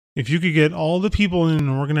If you could get all the people in an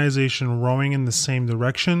organization rowing in the same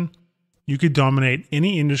direction, you could dominate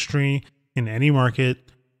any industry in any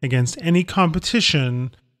market against any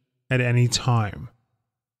competition at any time.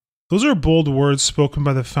 Those are bold words spoken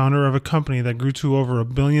by the founder of a company that grew to over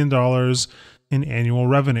 $1 billion in annual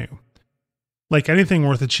revenue. Like anything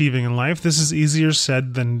worth achieving in life, this is easier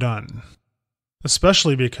said than done.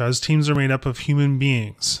 Especially because teams are made up of human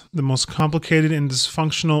beings, the most complicated and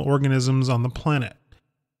dysfunctional organisms on the planet.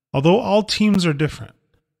 Although all teams are different,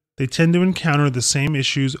 they tend to encounter the same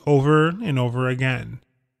issues over and over again.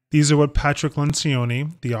 These are what Patrick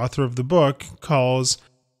Lencioni, the author of the book, calls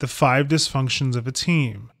the 5 dysfunctions of a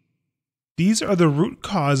team. These are the root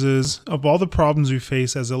causes of all the problems we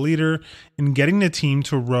face as a leader in getting the team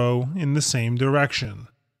to row in the same direction.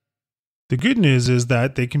 The good news is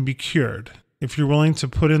that they can be cured if you're willing to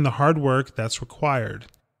put in the hard work that's required.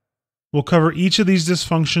 We'll cover each of these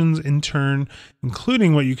dysfunctions in turn,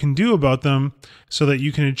 including what you can do about them so that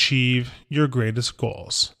you can achieve your greatest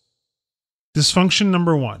goals. Dysfunction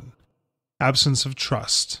number 1, absence of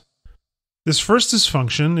trust. This first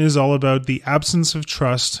dysfunction is all about the absence of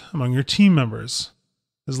trust among your team members.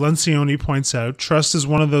 As Lencioni points out, trust is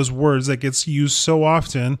one of those words that gets used so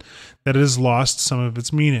often that it has lost some of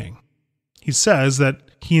its meaning. He says that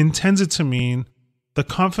he intends it to mean the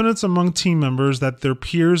confidence among team members that their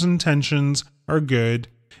peers' intentions are good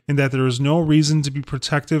and that there is no reason to be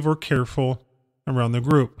protective or careful around the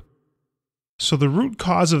group. So the root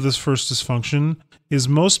cause of this first dysfunction is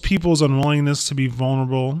most people's unwillingness to be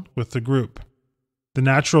vulnerable with the group. The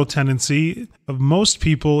natural tendency of most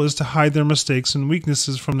people is to hide their mistakes and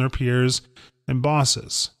weaknesses from their peers and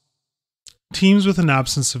bosses. Teams with an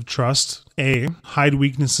absence of trust, A, hide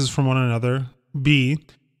weaknesses from one another, B,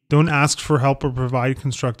 don't ask for help or provide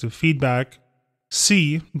constructive feedback,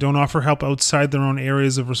 C, don't offer help outside their own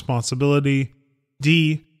areas of responsibility,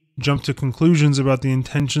 D, jump to conclusions about the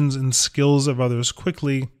intentions and skills of others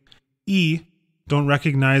quickly, E, don't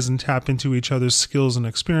recognize and tap into each other's skills and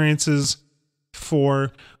experiences,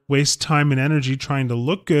 4, waste time and energy trying to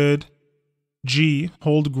look good, G,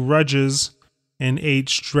 hold grudges, and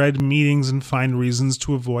H, dread meetings and find reasons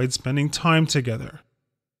to avoid spending time together.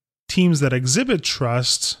 Teams that exhibit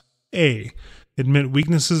trust, A, admit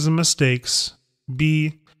weaknesses and mistakes,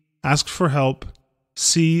 B, ask for help,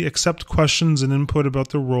 C, accept questions and input about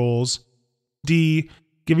their roles, D,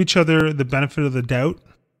 give each other the benefit of the doubt,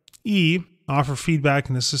 E, offer feedback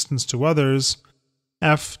and assistance to others,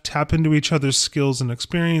 F, tap into each other's skills and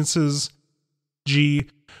experiences, G,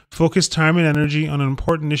 focus time and energy on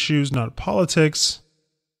important issues, not politics,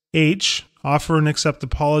 H, offer and accept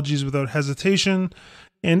apologies without hesitation,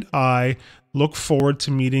 and I, look forward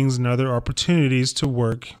to meetings and other opportunities to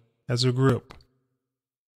work as a group.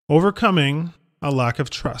 Overcoming a lack of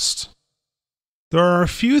trust. There are a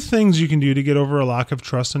few things you can do to get over a lack of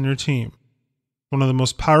trust on your team. One of the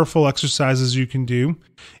most powerful exercises you can do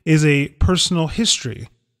is a personal history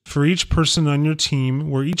for each person on your team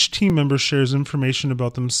where each team member shares information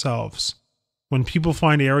about themselves. When people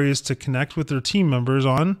find areas to connect with their team members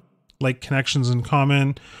on, like connections in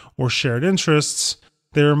common or shared interests,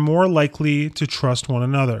 they are more likely to trust one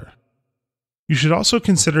another. You should also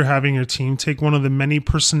consider having your team take one of the many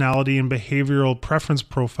personality and behavioral preference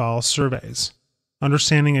profile surveys.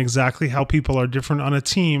 Understanding exactly how people are different on a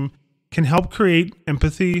team can help create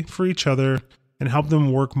empathy for each other and help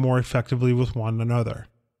them work more effectively with one another.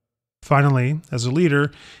 Finally, as a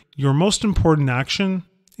leader, your most important action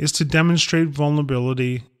is to demonstrate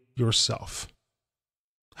vulnerability yourself.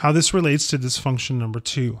 How this relates to dysfunction number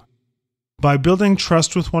 2. By building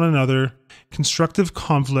trust with one another, constructive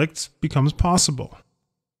conflict becomes possible.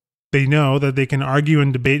 They know that they can argue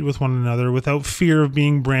and debate with one another without fear of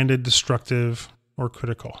being branded destructive or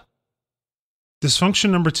critical. Dysfunction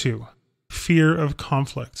number 2, fear of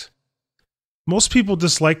conflict. Most people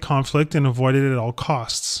dislike conflict and avoid it at all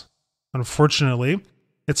costs. Unfortunately,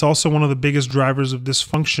 it's also one of the biggest drivers of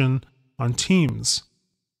dysfunction on teams.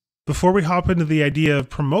 Before we hop into the idea of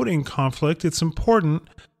promoting conflict, it's important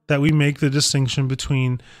that we make the distinction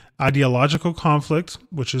between ideological conflict,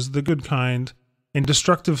 which is the good kind, and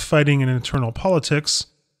destructive fighting and internal politics,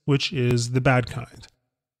 which is the bad kind.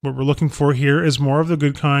 What we're looking for here is more of the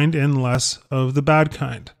good kind and less of the bad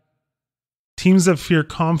kind. Teams that fear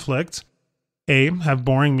conflict, A, have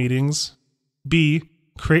boring meetings, B,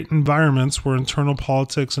 create environments where internal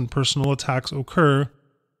politics and personal attacks occur,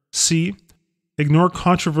 C, ignore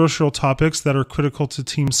controversial topics that are critical to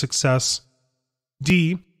team success,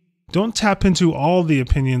 D, don't tap into all the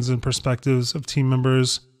opinions and perspectives of team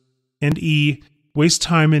members, and E, waste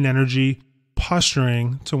time and energy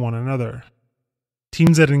posturing to one another.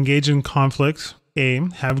 Teams that engage in conflict A.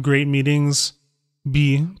 Have great meetings.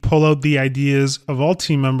 B. Pull out the ideas of all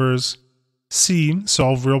team members. C.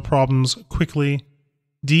 Solve real problems quickly.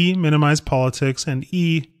 D. Minimize politics. And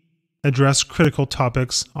E. Address critical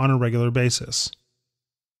topics on a regular basis.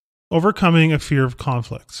 Overcoming a fear of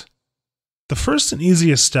conflict. The first and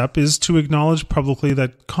easiest step is to acknowledge publicly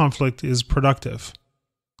that conflict is productive.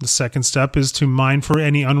 The second step is to mine for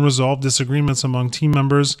any unresolved disagreements among team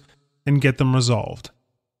members and get them resolved.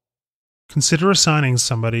 Consider assigning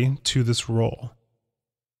somebody to this role.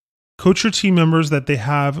 Coach your team members that they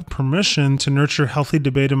have permission to nurture healthy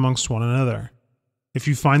debate amongst one another. If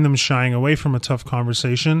you find them shying away from a tough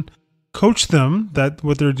conversation, coach them that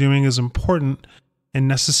what they're doing is important and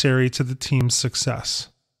necessary to the team's success.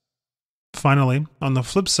 Finally, on the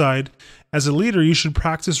flip side, as a leader, you should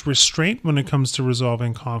practice restraint when it comes to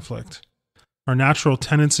resolving conflict. Our natural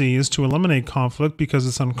tendency is to eliminate conflict because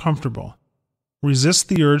it's uncomfortable. Resist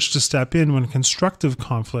the urge to step in when constructive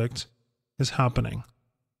conflict is happening.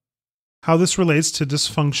 How this relates to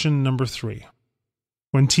dysfunction number 3.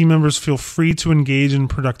 When team members feel free to engage in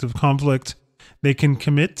productive conflict, they can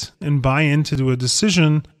commit and buy into a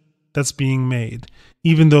decision that's being made,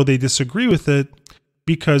 even though they disagree with it,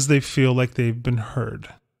 because they feel like they've been heard.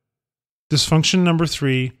 Dysfunction number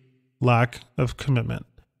 3, lack of commitment.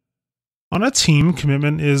 On a team,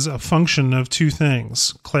 commitment is a function of two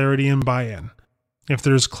things, clarity and buy-in. If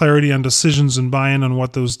there's clarity on decisions and buy-in on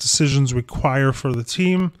what those decisions require for the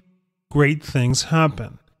team, great things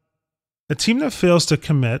happen. A team that fails to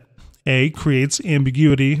commit, A, creates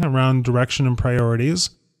ambiguity around direction and priorities.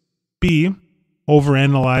 B,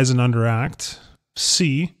 overanalyze and underact.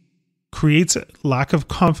 C, creates a lack of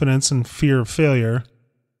confidence and fear of failure.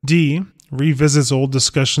 D, revisits old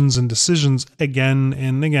discussions and decisions again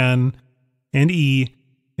and again. And E,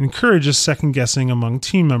 encourages second-guessing among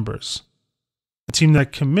team members. A team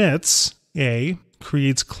that commits, A,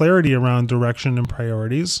 creates clarity around direction and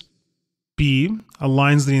priorities. B,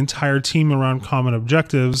 aligns the entire team around common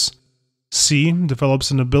objectives. C,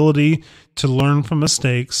 develops an ability to learn from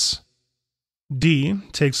mistakes. D,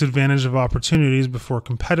 takes advantage of opportunities before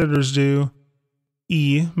competitors do.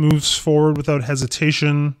 E, moves forward without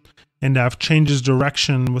hesitation. And F, changes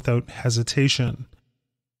direction without hesitation.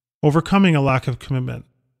 Overcoming a lack of commitment.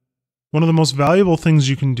 One of the most valuable things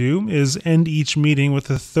you can do is end each meeting with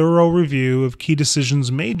a thorough review of key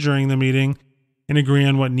decisions made during the meeting and agree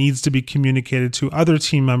on what needs to be communicated to other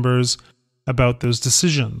team members about those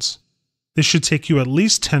decisions. This should take you at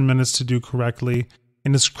least 10 minutes to do correctly,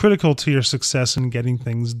 and is critical to your success in getting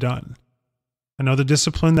things done. Another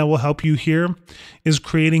discipline that will help you here is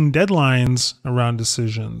creating deadlines around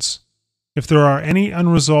decisions. If there are any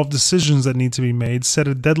unresolved decisions that need to be made, set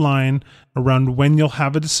a deadline around when you'll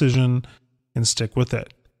have a decision and stick with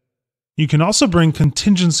it. You can also bring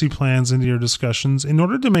contingency plans into your discussions in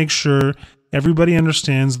order to make sure everybody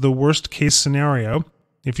understands the worst case scenario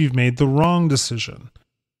if you've made the wrong decision.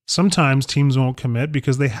 Sometimes teams won't commit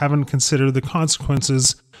because they haven't considered the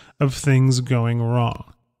consequences of things going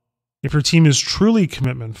wrong. If your team is truly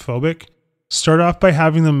commitment phobic, start off by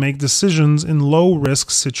having them make decisions in low-risk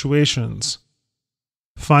situations.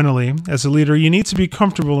 Finally, as a leader, you need to be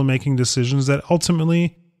comfortable in making decisions that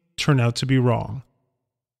ultimately turn out to be wrong.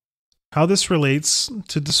 How this relates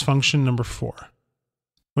to dysfunction number 4.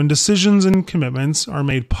 When decisions and commitments are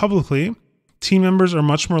made publicly, team members are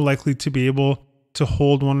much more likely to be able to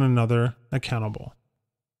hold one another accountable.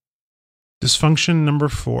 Dysfunction number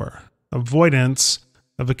 4, avoidance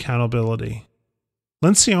of accountability.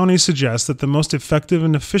 Lencioni suggests that the most effective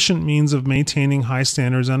and efficient means of maintaining high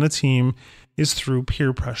standards on a team is through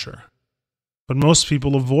peer pressure. But most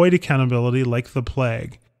people avoid accountability like the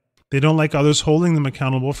plague. They don't like others holding them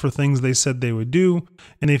accountable for things they said they would do,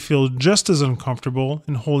 and they feel just as uncomfortable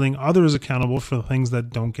in holding others accountable for the things that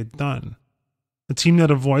don't get done. A team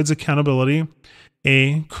that avoids accountability,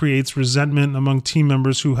 A, creates resentment among team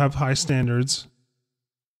members who have high standards.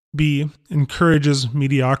 B, encourages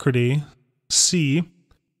mediocrity. C,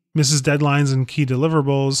 misses deadlines and key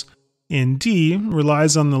deliverables. And D,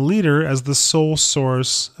 relies on the leader as the sole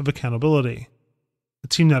source of accountability. A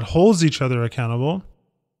team that holds each other accountable,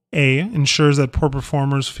 A, ensures that poor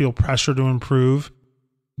performers feel pressure to improve.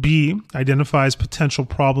 B, identifies potential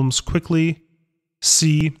problems quickly.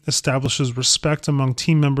 C, establishes respect among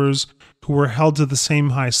team members who are held to the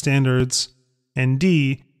same high standards. And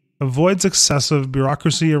D, avoids excessive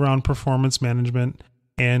bureaucracy around performance management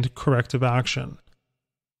and corrective action.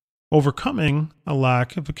 Overcoming a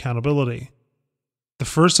lack of accountability. The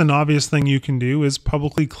first and obvious thing you can do is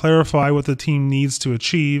publicly clarify what the team needs to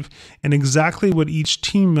achieve and exactly what each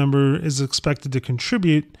team member is expected to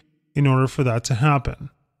contribute in order for that to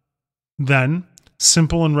happen. Then,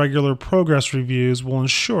 Simple and regular progress reviews will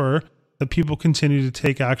ensure that people continue to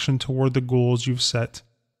take action toward the goals you've set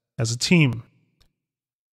as a team.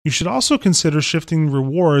 You should also consider shifting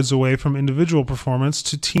rewards away from individual performance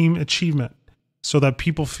to team achievement, so that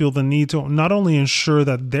people feel the need to not only ensure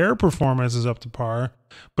that their performance is up to par,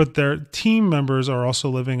 but their team members are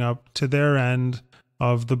also living up to their end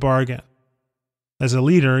of the bargain. As a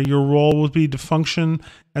leader, your role will be to function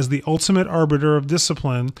as the ultimate arbiter of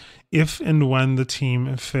discipline if and when the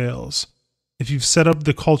team fails. If you've set up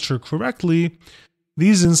the culture correctly,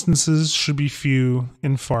 these instances should be few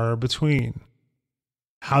and far between.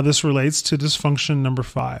 How this relates to dysfunction number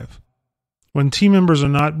 5. When team members are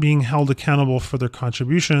not being held accountable for their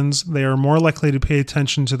contributions, they are more likely to pay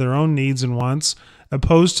attention to their own needs and wants,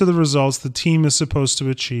 opposed to the results the team is supposed to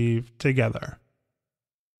achieve together.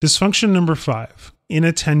 Dysfunction number 5,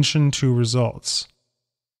 inattention to results.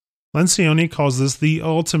 Lencioni calls this the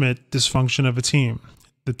ultimate dysfunction of a team,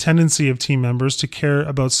 the tendency of team members to care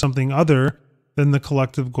about something other than the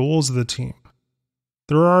collective goals of the team.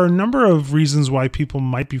 There are a number of reasons why people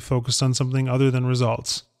might be focused on something other than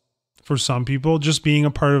results. For some people, just being a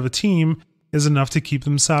part of a team is enough to keep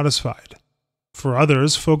them satisfied. For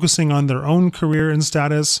others, focusing on their own career and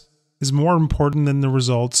status is more important than the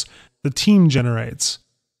results the team generates.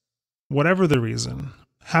 Whatever the reason,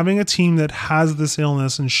 having a team that has this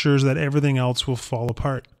illness ensures that everything else will fall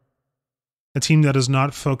apart. A team that is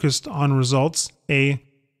not focused on results, A,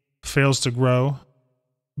 fails to grow,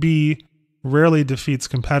 B, rarely defeats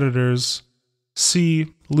competitors,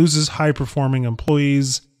 C, loses high-performing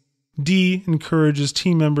employees, D, encourages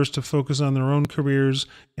team members to focus on their own careers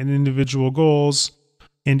and individual goals,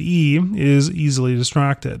 and E, is easily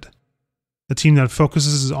distracted. A team that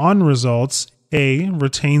focuses on results, A,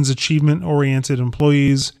 retains achievement-oriented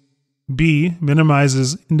employees, B,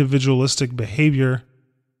 minimizes individualistic behavior,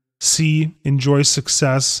 C, enjoys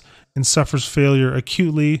success and suffers failure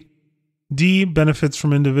acutely, D, benefits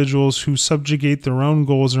from individuals who subjugate their own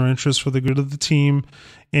goals or interests for the good of the team,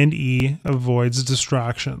 and E, avoids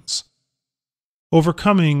distractions.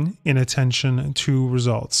 Overcoming inattention to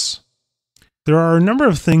results. There are a number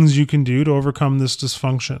of things you can do to overcome this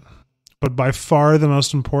dysfunction, but by far the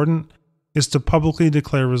most important is to publicly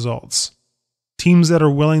declare results. Teams that are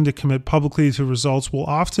willing to commit publicly to results will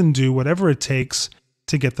often do whatever it takes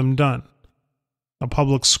to get them done. A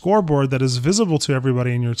public scoreboard that is visible to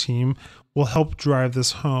everybody in your team will help drive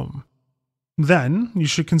this home. Then, you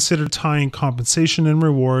should consider tying compensation and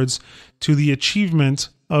rewards to the achievement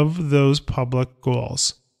of those public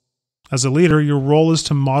goals. As a leader, your role is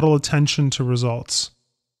to model attention to results.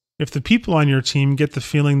 If the people on your team get the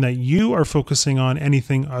feeling that you are focusing on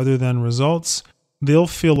anything other than results, they'll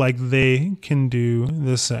feel like they can do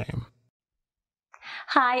the same.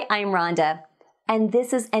 Hi, I'm Rhonda, and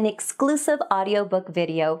this is an exclusive audiobook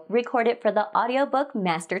video recorded for the Audiobook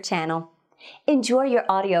Master Channel. Enjoy your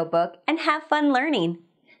audiobook and have fun learning.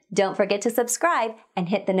 Don't forget to subscribe and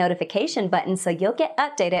hit the notification button so you'll get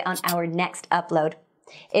updated on our next upload.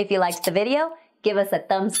 If you liked the video, give us a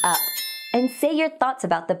thumbs up and say your thoughts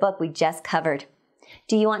about the book we just covered.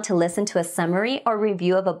 Do you want to listen to a summary or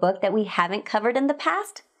review of a book that we haven't covered in the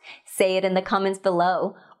past? Say it in the comments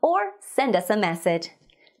below or send us a message.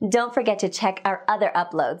 Don't forget to check our other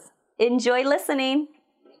uploads. Enjoy listening!